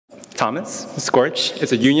Thomas. Skorch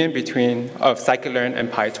is a union of scikit-learn and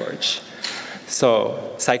PyTorch.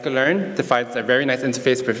 So scikit-learn defines a very nice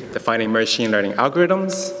interface for defining machine learning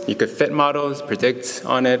algorithms. You could fit models, predict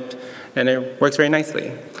on it, and it works very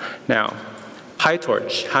nicely. Now,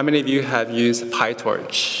 PyTorch. How many of you have used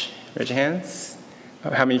PyTorch? Raise your hands.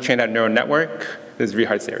 How many trained that neural network? This is really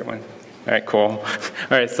hard to say, everyone. All right, cool.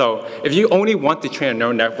 All right, so if you only want to train a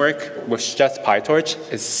neural network with just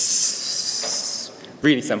PyTorch, it's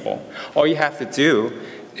really simple. All you have to do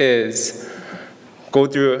is go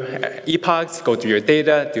through epochs, go through your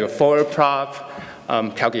data, do a forward prop,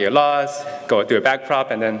 calculate your loss, go do a back prop,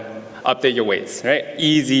 and then update your weights, right?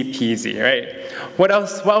 Easy peasy, right? What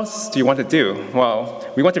else do you want to do?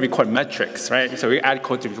 Well, we want to record metrics, right? So we add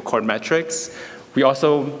code to record metrics. We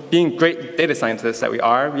also, being great data scientists that we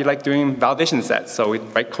are, we like doing validation sets, so we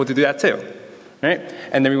write code to do that too, right?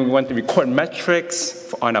 And then we want to record metrics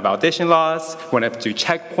on our validation loss. We want to do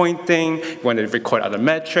checkpointing. We want to record other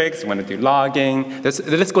metrics. We want to do logging. The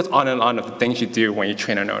list goes on and on of the things you do when you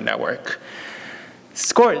train a neural network.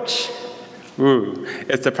 Skorch,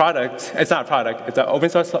 it's a product. It's not a product. It's an open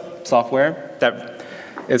source software that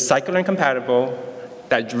is scikit-learn compatible,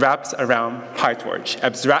 that wraps around PyTorch.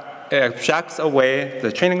 It abstracts away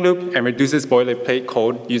the training loop and reduces boilerplate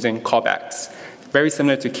code using callbacks. Very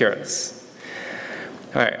similar to Keras.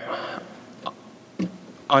 All right.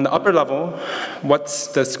 On the upper level, what's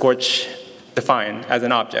the Skorch define as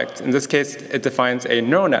an object? In this case, it defines a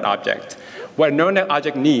neural net object. What a neural net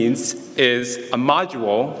object needs is a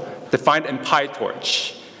module defined in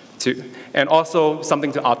PyTorch, and also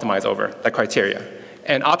something to optimize over, the criteria.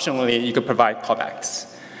 And optionally, you could provide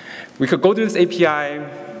callbacks. We could go through this API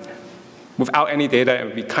without any data. It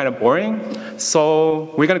would be kind of boring.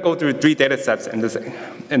 So we're going to go through 3 data sets in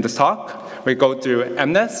this talk. We go through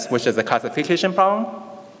MNES, which is a classification problem,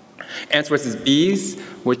 ants versus bees,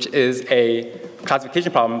 which is a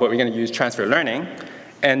classification problem, but we're going to use transfer learning,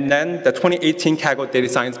 and then the 2018 Kaggle data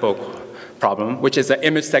science book problem, which is an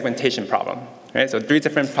image segmentation problem. Right? So 3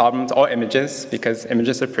 different problems, all images, because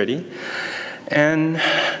images are pretty. And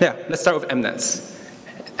yeah, let's start with MNES.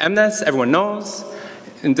 MNES, everyone knows.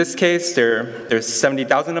 In this case, there's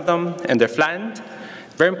 70,000 of them, and they're flattened.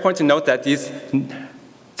 Very important to note that this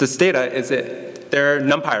data they're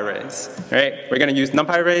NumPy arrays, right? We're going to use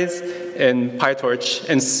NumPy arrays in PyTorch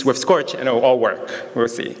and with Skorch, and it will all work. We'll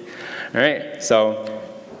see. All right. So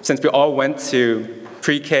since we all went to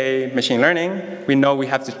pre-K machine learning, we know we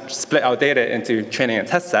have to split our data into training and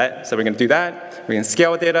test set. So we're going to do that. We can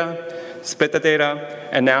scale data, split the data,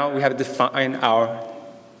 and now we have to define our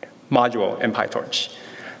module in PyTorch.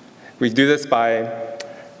 We do this by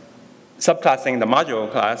subclassing the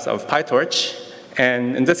module class of PyTorch.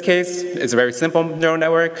 And in this case, it's a very simple neural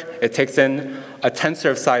network. It takes in a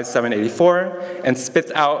tensor of size 784 and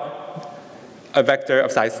spits out a vector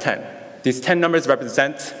of size 10. These 10 numbers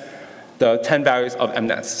represent the 10 values of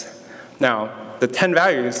MNES. Now, the 10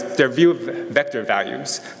 values, they're view vector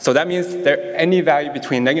values. So that means they're any value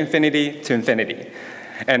between -infinity to infinity.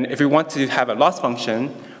 And if we want to have a loss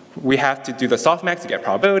function, we have to do the softmax to get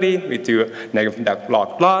probability. We do negative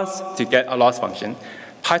log loss to get a loss function.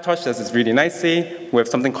 PyTorch does this really nicely with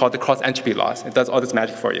something called the cross-entropy loss. It does all this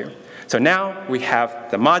magic for you. So now we have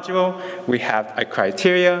the module, we have a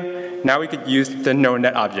criteria. Now we could use the neural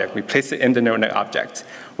net object. We place it in the neural net object.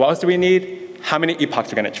 What else do we need? How many epochs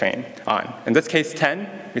we're going to train on. In this case, 10.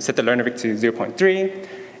 We set the learner rate to 0.3.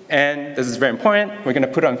 And this is very important. We're going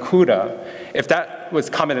to put on CUDA. If that was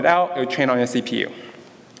commented out, it would train on your CPU.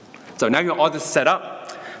 So now you have all this set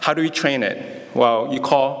up. How do we train it? Well, you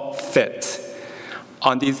call fit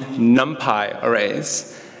on these NumPy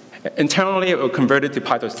arrays. Internally, it will convert it to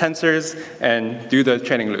PyTorch tensors and do the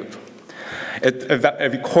training loop. It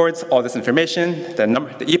records all this information,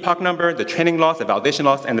 the epoch number, the training loss, the validation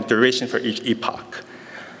loss, and the duration for each epoch.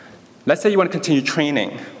 Let's say you want to continue training.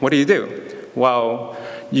 What do? Well,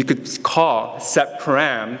 you could call set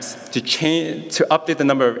params to update the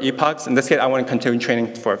number of epochs. In this case, I want to continue training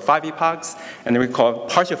for 5 epochs. And then we call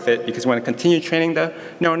partial fit because we want to continue training the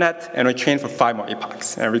neural net, and we train for 5 more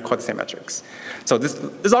epochs and record the same metrics. So this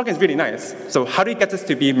algorithm is really nice. So how do you get this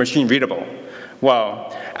to be machine readable?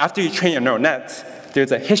 Well, after you train your neural net,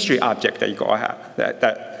 there's a history object that you go have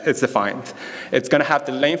that is defined. It's going to have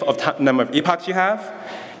the length of number of epochs you have.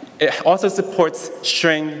 It also supports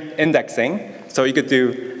string indexing. So you could do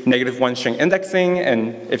 -1 string indexing, and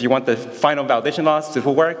if you want the final validation loss to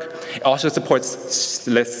work, it also supports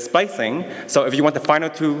list splicing. So if you want the final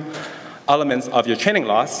 2 elements of your training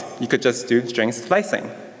loss, you could just do string splicing.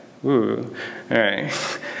 Ooh, all right.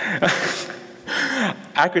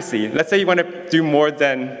 accuracy. Let's say you want to do more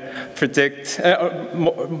than predict,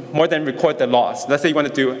 more than record the loss. Let's say you want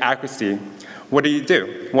to do accuracy. What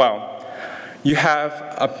do? Well, you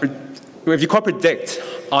have if you call predict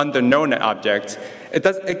on the neural net object,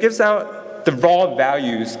 it gives out the raw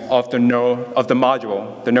values of the neural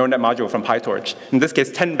net module from PyTorch. In this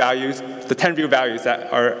case, 10 values, the 10 real values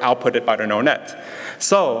that are outputted by the neural net.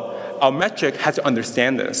 So our metric has to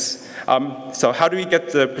understand this. So how do we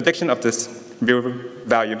get the prediction of this real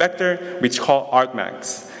value vector? We call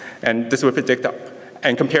argmax. And this will predict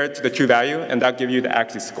and compare it to the true value, and that'll give you the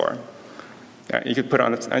accuracy score. You could do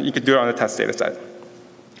it on the test data set.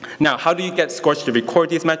 Now, how do you get Skorch to record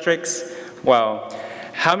these metrics? Well,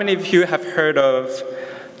 how many of you have heard of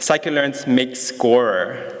scikit-learn's make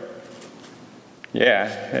scorer?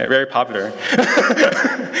 Yeah, very popular.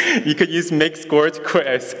 You could use make score to create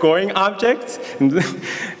a scoring object,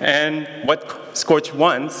 and what Skorch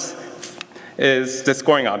wants is the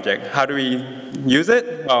scoring object. How do we use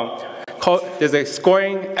it? Well, there's an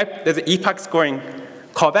epoch scoring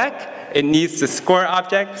callback. It needs the score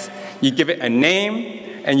object. You give it a name,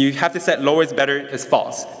 and you have to set lower is better is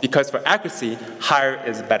false, because for accuracy, higher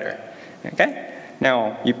is better. Okay?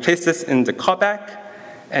 Now, you place this in the callback,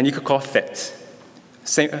 and you could call fit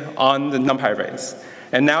on the NumPy arrays.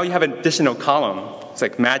 And now you have an additional column. It's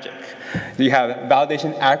like magic. You have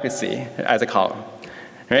validation accuracy as a column.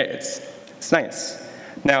 Right? It's nice.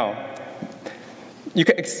 Now, you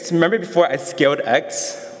can remember before I scaled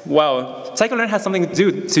x? Well, scikit-learn has something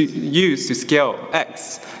to use to scale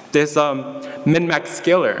x. There's a min-max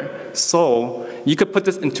scaler. So you could put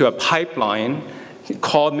this into a pipeline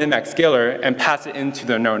called min-max scaler and pass it into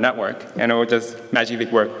the neural network, and it will just magically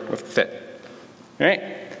work with fit. Right?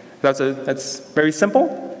 That's very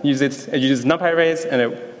simple. It uses NumPy arrays, and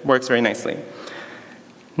it works very nicely.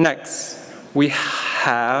 Next, we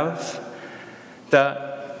have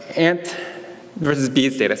the ant versus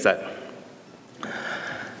bees data set.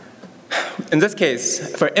 In this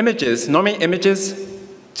case, for images, normally images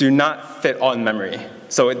do not fit all in memory.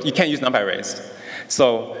 So you can't use NumPy arrays.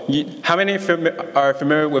 So how many are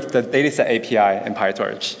familiar with the dataset API in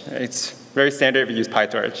PyTorch? It's very standard if you use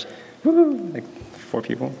PyTorch. Woo-hoo, like 4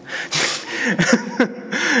 people.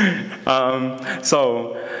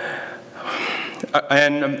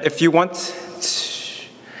 And if you want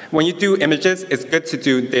when you do images, it's good to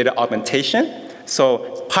do data augmentation.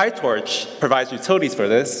 So PyTorch provides utilities for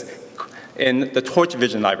this in the Torch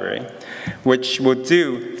Vision library, which will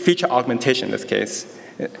do feature augmentation in this case,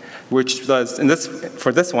 which does,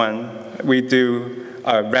 for this one, we do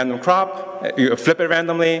a random crop, you flip it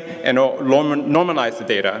randomly, and it'll normalize the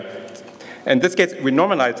data. In this case, we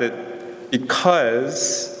normalize it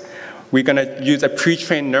because we're going to use a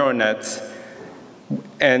pre-trained neural net.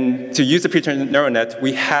 And to use the pre-trained neural net,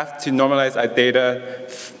 we have to normalize our data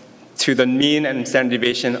to the mean and standard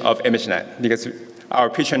deviation of ImageNet, because our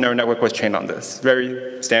pre-trained neural network was trained on this.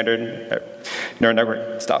 Very standard neural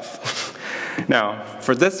network stuff. Now,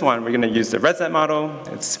 for this one, we're going to use the ResNet model.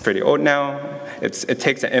 It's pretty old now. It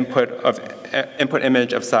takes an input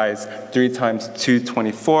image of size 3 times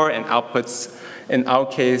 224 and outputs, in our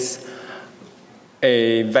case,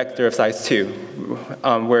 a vector of size 2,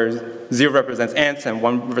 where 0 represents ants and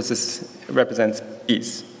 1 represents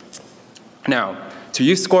bees. Now, to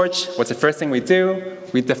use Skorch, what's the first thing we do?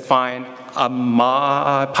 We define a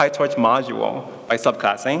PyTorch module by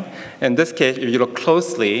subclassing. In this case, if you look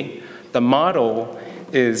closely, the model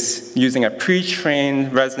is using a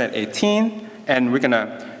pre-trained ResNet 18, and we're going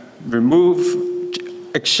to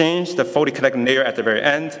exchange the fully connected layer at the very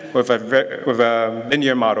end with a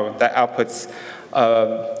linear model that outputs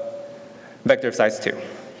a vector of size 2.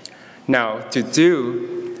 Now, to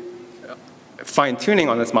do fine-tuning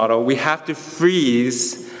on this model, we have to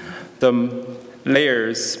freeze the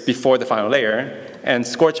layers before the final layer, and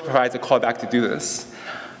Skorch provides a callback to do this.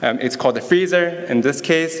 It's called the freezer. In this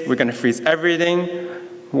case, we're going to freeze everything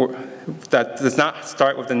that does not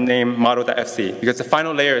start with the name model.fc, because the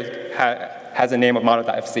final layer has a name of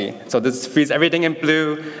model.fc. So this frees everything in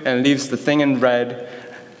blue and leaves the thing in red.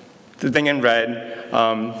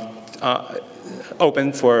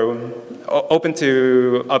 Open to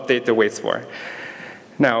update the weights for.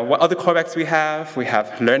 Now, what other callbacks we have? We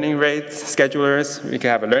have learning rates schedulers. We can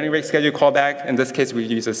have a learning rate schedule callback. In this case, we're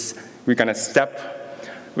going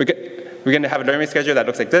to have a learning rate schedule that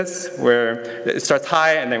looks like this, where it starts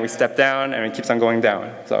high, and then we step down, and it keeps on going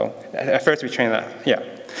down. So at first, we train that. Yeah.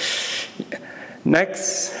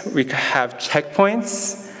 Next, we have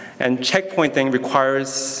checkpoints. And checkpointing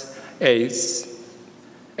requires a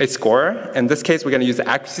score. In this case, we're going to use the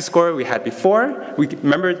accuracy score we had before.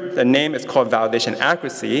 Remember, the name is called validation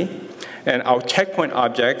accuracy. And our checkpoint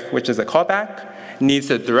object, which is a callback,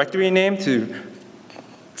 needs a directory name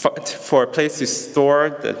for a place to store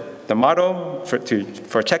the model for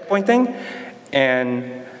checkpointing,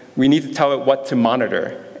 and we need to tell it what to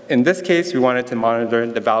monitor. In this case, we wanted to monitor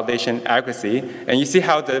the validation accuracy, and you see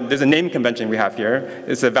how there's a name convention we have here.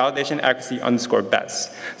 It's a validation accuracy underscore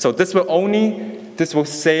best. So this will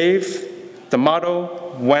save the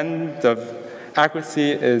model when the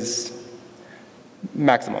accuracy is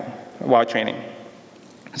maximum while training.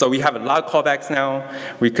 So we have a lot of callbacks now.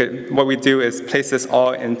 What we do is place this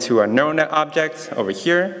all into a neural net object over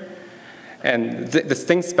here. And the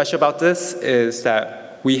thing special about this is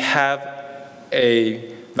that we have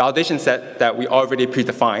a validation set that we already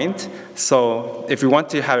predefined. So if we want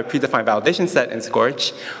to have a predefined validation set in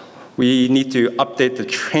Skorch, we need to update the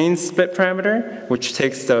train split parameter, which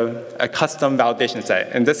takes a custom validation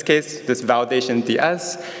set. In this case, this validation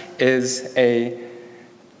ds is a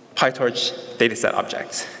PyTorch dataset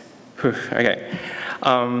object. Okay.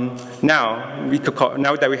 Now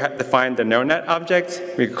that we have defined the neural net object,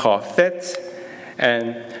 we can call fit,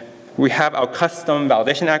 and we have our custom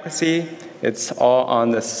validation accuracy. It's all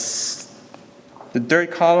on the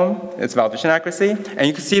dirt column. It's validation accuracy, and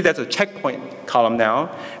you can see there's a checkpoint column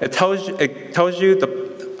now. It tells you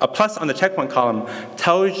a plus on the checkpoint column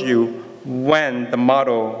tells you when the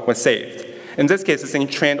model was saved. In this case, this thing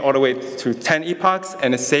trained all the way to 10 epochs,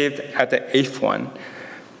 and it's saved at the 8th one.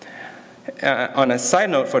 On a side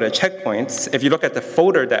note for the checkpoints, if you look at the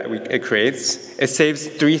folder that it creates, it saves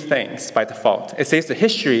 3 things by default. It saves the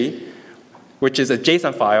history, which is a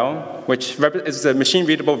JSON file, which is a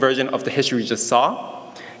machine-readable version of the history we just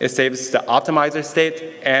saw. It saves the optimizer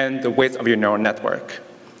state and the weight of your neural network.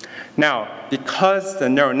 Now, because the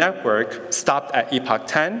neural network stopped at epoch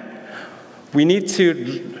 10, we need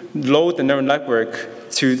to load the neural network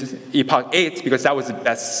to epoch 8 because that was the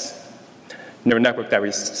best neural network that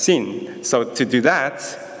we've seen. So to do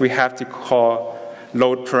that, we have to call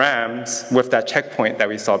load params with that checkpoint that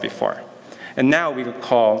we saw before. And now we could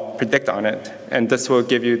call predict on it, and this will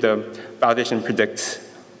give you the validation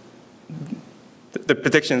the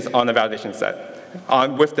predictions on the validation set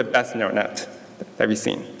with the best neural net that we've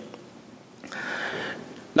seen.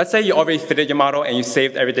 Let's say you already fitted your model and you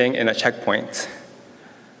saved everything in a checkpoint.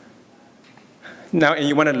 Now, and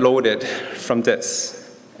you want to load it from this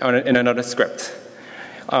in another script.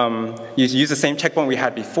 You use the same checkpoint we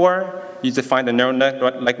had before. You define the neural net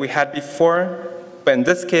like we had before. But in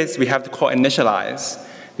this case, we have to call initialize.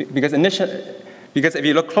 Because if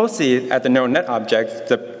you look closely at the neural net object,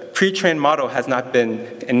 the pre-trained model has not been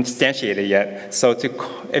instantiated yet. So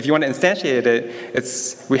if you want to instantiate it,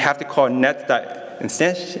 we have to call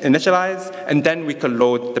net.initialize, and then we could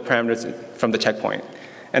load the parameters from the checkpoint,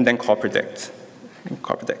 and then call predict.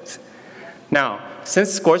 Now,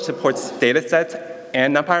 since Skorch supports datasets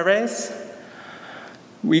and NumPy arrays,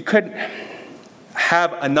 we could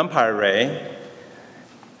have a NumPy array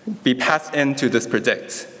be passed into this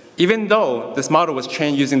predict. Even though this model was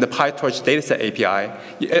trained using the PyTorch dataset API,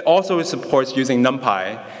 it also supports using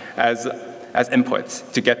NumPy as inputs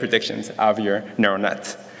to get predictions out of your neural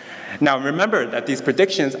net. Now remember that these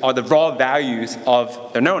predictions are the raw values of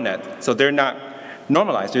the neural net, so they're not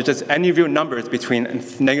normalized. They're just any real numbers between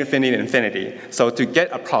negative infinity and infinity. So to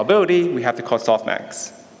get a probability, we have to call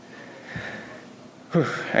softmax.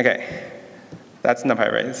 Okay, that's NumPy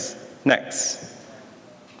arrays. Next.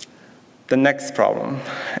 The next problem,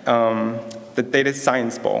 the data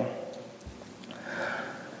science bowl.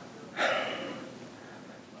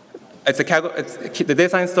 The data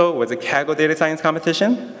science bowl was a Kaggle data science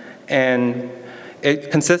competition, and it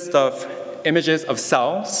consists of images of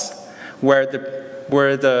cells where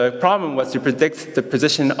the problem was to predict the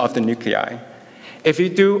position of the nuclei. If you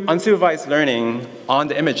do unsupervised learning on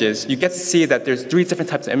the images, you get to see that there's 3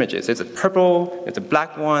 different types of images. There's a purple, there's a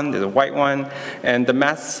black one, there's a white one, and the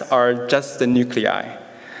masks are just the nuclei.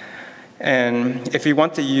 And if you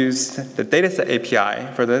want to use the dataset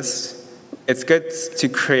API for this, it's good to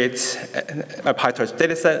create a PyTorch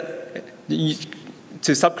dataset,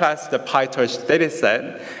 to subclass the PyTorch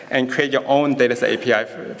dataset and create your own dataset API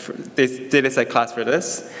for this dataset class for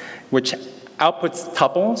this, which outputs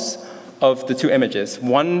tuples of the 2 images,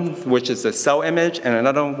 one which is the cell image and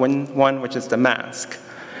another one which is the mask.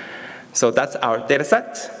 So that's our data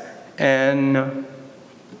set. And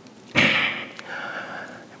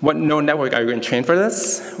what neural network are we going to train for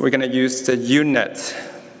this? We're going to use the UNet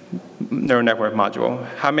neural network module.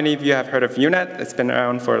 How many of you have heard of UNet? It's been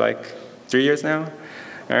around for like 3 years now.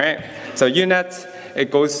 All right. So UNet,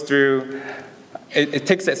 it goes through, it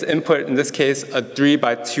takes as input, in this case, a 3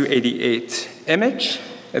 by 288 image.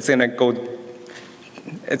 It's going to go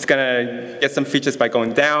it's going to get some features by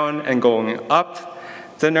going down and going up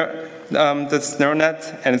this neural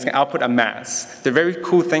net, and it's going to output a mask. The very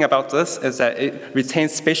cool thing about this is that it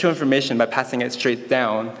retains spatial information by passing it straight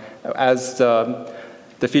down as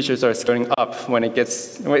the features are scaling up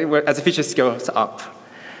as the feature scales up.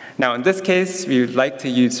 Now, in this case, we like to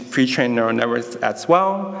use pre-trained neural networks as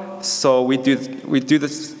well. So we do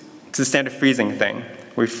this the standard freezing thing.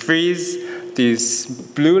 We freeze these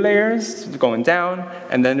blue layers going down,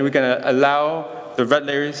 and then we're going to allow the red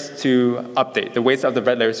layers to update, the weights of the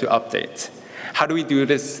red layers to update. How do we do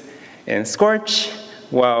this in Skorch?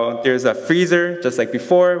 Well, there's a freezer, just like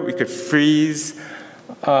before. We could freeze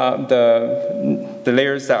the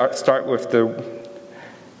layers that start with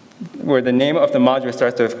where the name of the module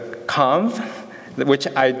starts with conv, which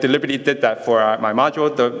I deliberately did that for my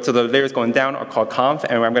module. So the layers going down are called conv,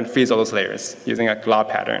 and I'm going to freeze all those layers using a glob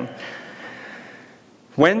pattern.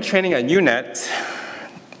 When training a UNet,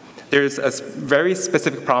 there's a very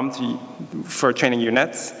specific problem for training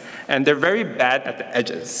UNets, and they're very bad at the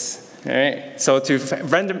edges. Right? So to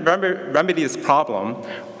remedy this problem,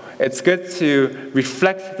 it's good to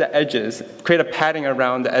reflect the edges, create a padding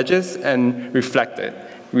around the edges, and reflect it.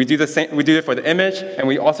 We do it for the image, and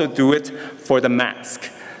we also do it for the mask.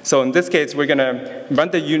 So in this case, we're going to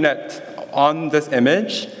run the UNet on this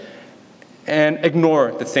image and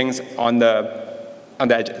ignore the things on the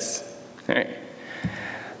edges. Right.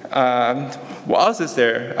 What else is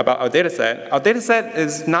there about our data set? Our data set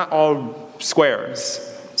is not all squares.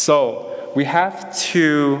 So we have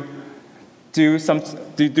to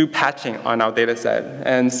do patching on our data set,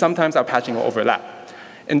 and sometimes our patching will overlap.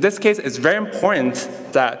 In this case, it's very important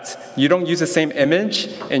that you don't use the same image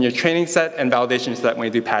in your training set and validation set when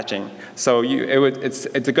you do patching. So it's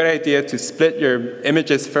a good idea to split your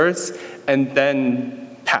images first and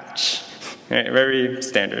then patch. Very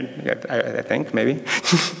standard, I think, maybe.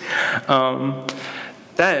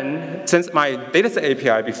 Then, since my dataset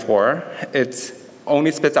API before, it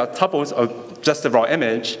only spits out tuples of just the raw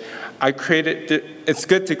image, it's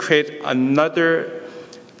good to create another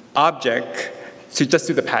object to just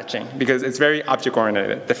do the patching, because it's very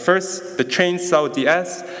object-oriented. The train cell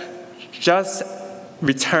DS just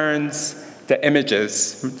returns the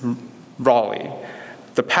images rawly.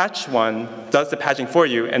 The patch one does the patching for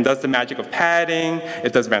you and does the magic of padding,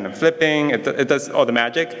 it does random flipping, it does all the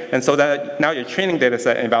magic, and so that now your training data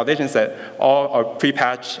set and validation set all are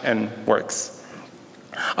pre-patched and works.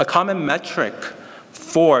 A common metric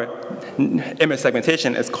for image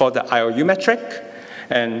segmentation is called the IOU metric,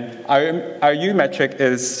 and IOU metric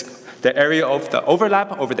is the area of the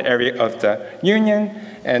overlap over the area of the union,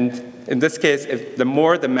 and in this case, the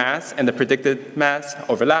more the mass and the predicted mass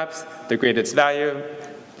overlaps, the greater its value,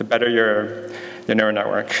 the better your neural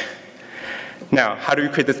network. Now, how do we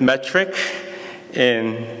create this metric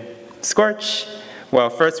in Skorch? Well,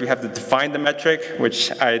 first we have to define the metric,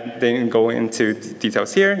 which I didn't go into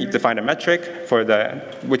details here. You define a metric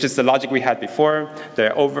which is the logic we had before,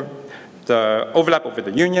 the overlap over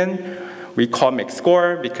the union. We call make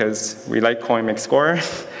score because we like calling make score.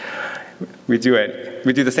 We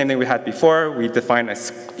do the same thing we had before. We define an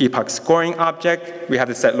epoch scoring object. We have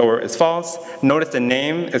to set lower is false. Notice the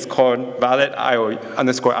name is called valid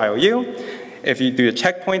underscore IOU. If you do the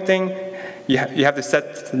checkpointing, you have to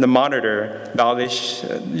set the monitor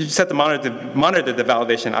validation. You set the monitor to monitor the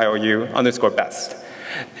validation IOU underscore best.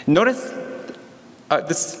 Notice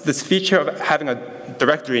this feature of having a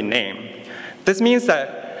directory name. This means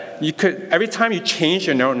that every time you change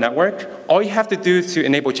your neural network, all you have to do to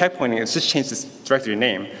enable checkpointing is just change this directory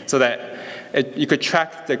name so that you could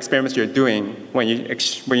track the experiments you're doing when you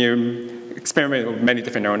experiment with many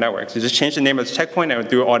different neural networks. You just change the name of the checkpoint and it will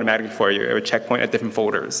do it automatically for you. It will checkpoint at different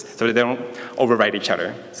folders so that they don't overwrite each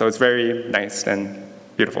other. So it's very nice and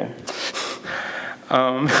beautiful.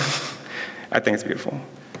 I think it's beautiful.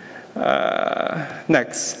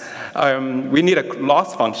 Next. We need a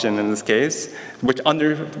loss function in this case, which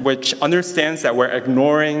understands that we're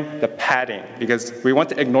ignoring the padding, because we want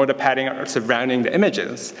to ignore the padding surrounding the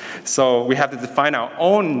images. So we have to define our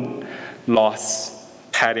own loss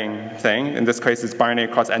padding thing. In this case, it's binary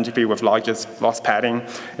cross entropy with largest loss padding.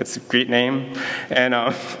 It's a great name. And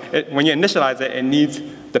when you initialize it, it needs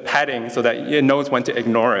the padding so that it knows when to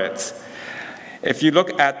ignore it. If you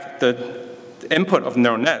look at the input of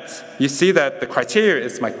neural nets, you see that the criteria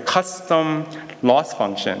is my custom loss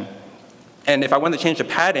function. And if I want to change the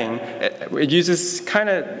padding, it uses kind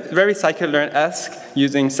of very scikit-learn-esque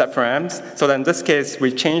using set params. So that in this case,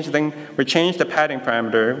 we change the padding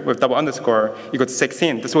parameter with double underscore equal to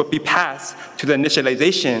 16. This will be passed to the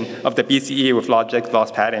initialization of the BCE with logic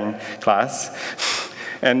loss padding class.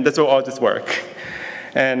 And this will all just work.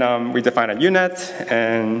 And we define a UNet,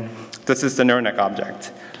 and this is the neural net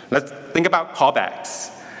object. Let's think about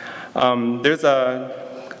callbacks.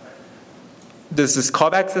 There's this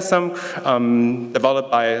callback system developed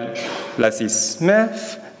by Leslie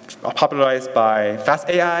Smith, popularized by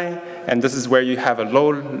FastAI, and this is where you have a low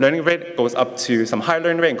learning rate, goes up to some higher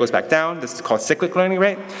learning rate, and goes back down. This is called cyclic learning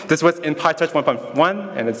rate. This was in PyTorch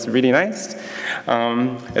 1.1, and it's really nice.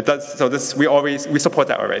 It does, so this, we support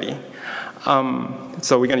that already.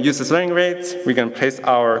 So we're going to use this learning rate. We're going to place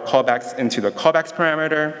our callbacks into the callbacks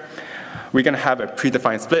parameter. We're going to have a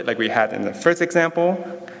predefined split like we had in the first example.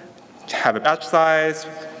 Have a batch size,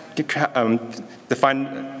 tell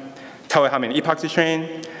it how many epochs to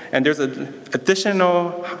train, and there's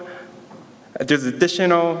additional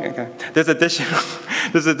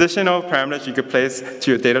parameters you could place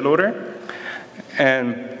to your data loader,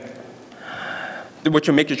 and which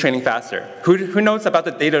will make your training faster. Who knows about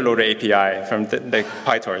the data loader API from the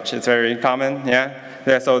PyTorch? It's very common, yeah?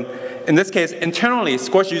 Yeah, so in this case, internally,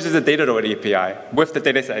 Skorch uses the data loader API with the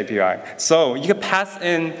dataset API. So you can pass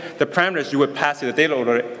in the parameters you would pass to the data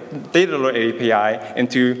loader API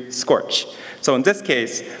into Skorch. So in this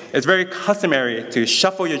case, it's very customary to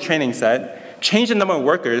shuffle your training set, change the number of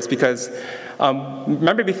workers, because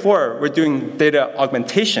remember before, we're doing data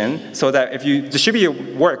augmentation, so that if you distribute your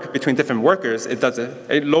work between different workers, it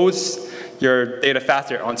loads your data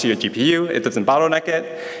faster onto your GPU. It doesn't bottleneck it.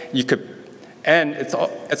 And it's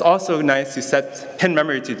also nice to set pin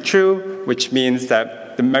memory to true, which means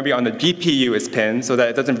that the memory on the GPU is pinned, so that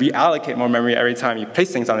it doesn't reallocate more memory every time you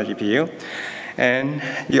place things on the GPU. And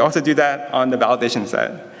you also do that on the validation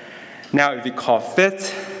set. Now, if you call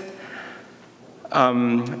fit,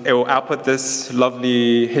 it will output this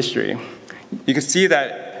lovely history. You can see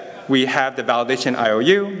that we have the validation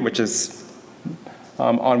IOU, which is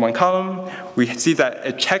on one column. We see that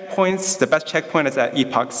at checkpoints, the best checkpoint is at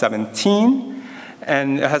epoch 17.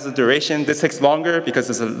 And it has a duration. This takes longer because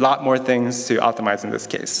there's a lot more things to optimize in this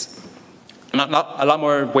case. Not a lot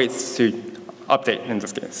more weights to update in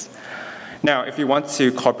this case. Now, if you want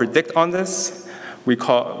to call predict on this, we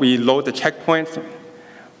load the checkpoint.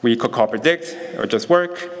 We could call predict or just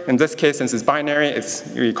work. In this case, since it's binary,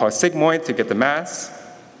 we call sigmoid to get the mass.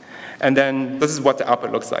 And then this is what the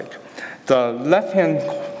output looks like. The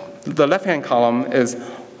left-hand column is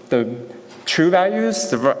the true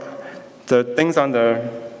values. The things on the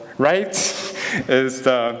right is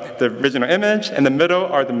the original image, and the middle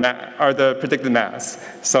are the predicted mass.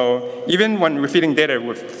 So even when we're feeding data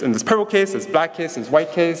in this purple case, this black case, this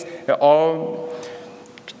white case,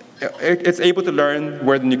 it's able to learn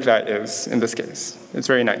where the nuclei is in this case. It's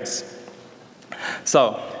very nice.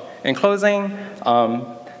 So in closing,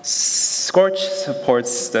 Skorch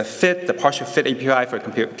supports the partial fit API for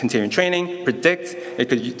continuing training. Predict, it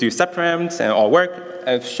could do subparams and all work.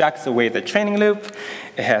 Abstracts away the training loop.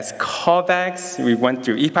 It has callbacks. We went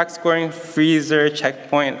through epoch scoring, freezer,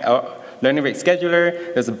 checkpoint, learning rate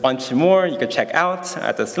scheduler. There's a bunch more you can check out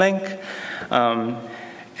at this link.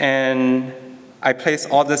 And I place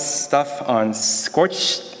all this stuff on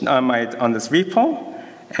Skorch on this repo,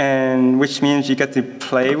 and which means you get to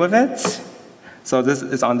play with it. So this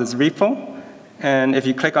is on this repo. And if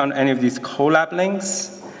you click on any of these collab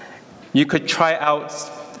links, you could try out.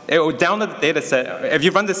 It will download the data set. If you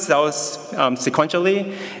run the cells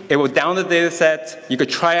sequentially, it will download the data set. You could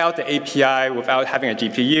try out the API without having a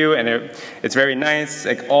GPU, and it's very nice.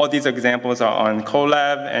 Like all these examples are on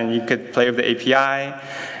Colab, and you could play with the API.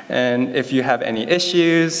 And if you have any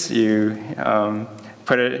issues, you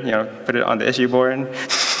put it on the issue board.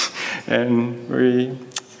 And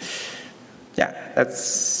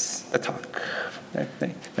that's the talk.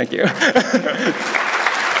 Thank you.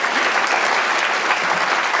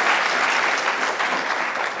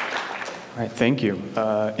 All right, thank you.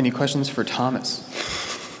 Any questions for Thomas?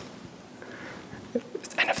 It's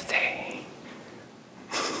the end of the day.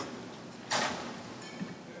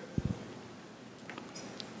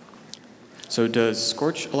 So does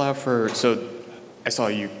Skorch allow for, so I saw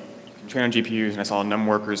you train on GPUs and I saw num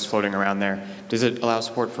workers floating around there. Does it allow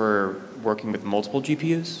support for working with multiple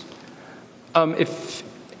GPUs? If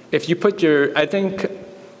you put your, I think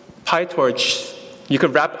PyTorch, you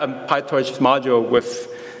could wrap a PyTorch module with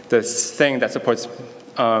this thing that supports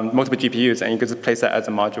multiple GPUs, and you could just place that as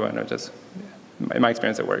a module, and it just, in my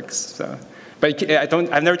experience, it works. So, but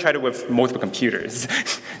I've never tried it with multiple computers.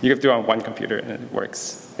 You can do it on one computer, and it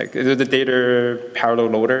works. Like the data parallel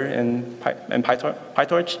loader in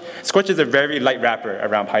PyTorch. Skorch is a very light wrapper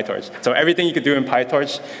around PyTorch. So everything you could do in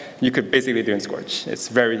PyTorch, you could basically do in Skorch. It's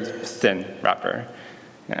very thin wrapper.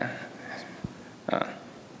 Yeah.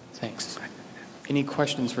 Thanks. Any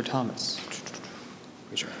questions for Thomas?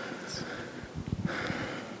 Sure.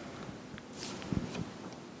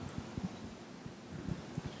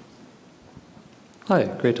 Hi,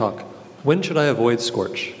 great talk. When should I avoid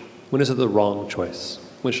Skorch? When is it the wrong choice?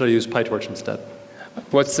 When should I use PyTorch instead?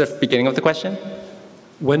 What's the beginning of the question?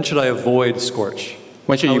 When should I avoid Skorch?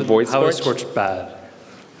 When should you avoid Skorch? How is Skorch bad?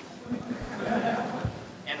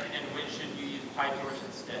 And when should you use PyTorch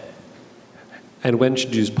instead? And when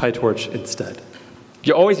should you use PyTorch instead?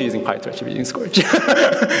 You're always using PyTorch if you're using Skorch.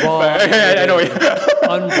 I know.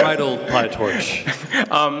 Unbridled PyTorch.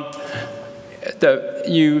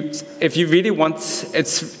 If you really want,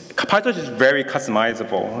 PyTorch is very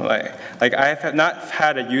customizable. Like I have not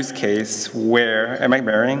had a use case where, am I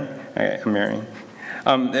mirroring? I'm mirroring.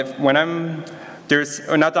 There's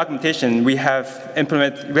in our documentation, we have in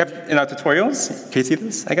our tutorials, can you see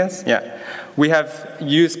this, I guess? Yeah. We have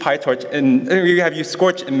used PyTorch we have used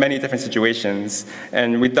Skorch in many different situations.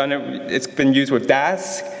 And we've done it, it's been used with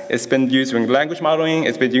Dask, it's been used with language modeling,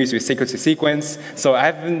 it's been used with sequence to sequence. So I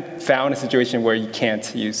haven't found a situation where you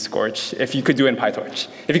can't use Skorch if you could do it in PyTorch.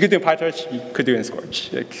 If you could do it in PyTorch, you could do it in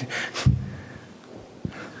Skorch.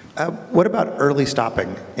 What about early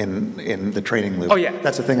stopping in the training loop? Oh, yeah.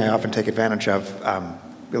 That's the thing I often take advantage of.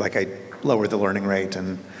 Like I lower the learning rate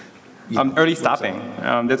and... Early stopping.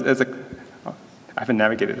 I haven't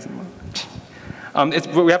navigated this anymore.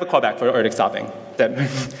 We have a callback for early stopping.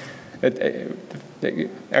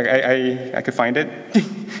 I could find it.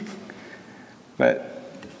 But,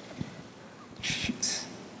 shoot.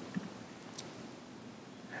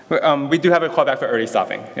 We do have a callback for early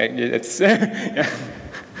stopping. It's yeah.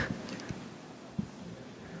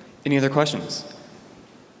 Any other questions?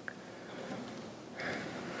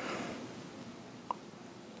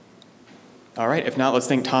 All right, if not, let's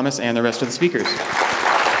thank Thomas and the rest of the speakers.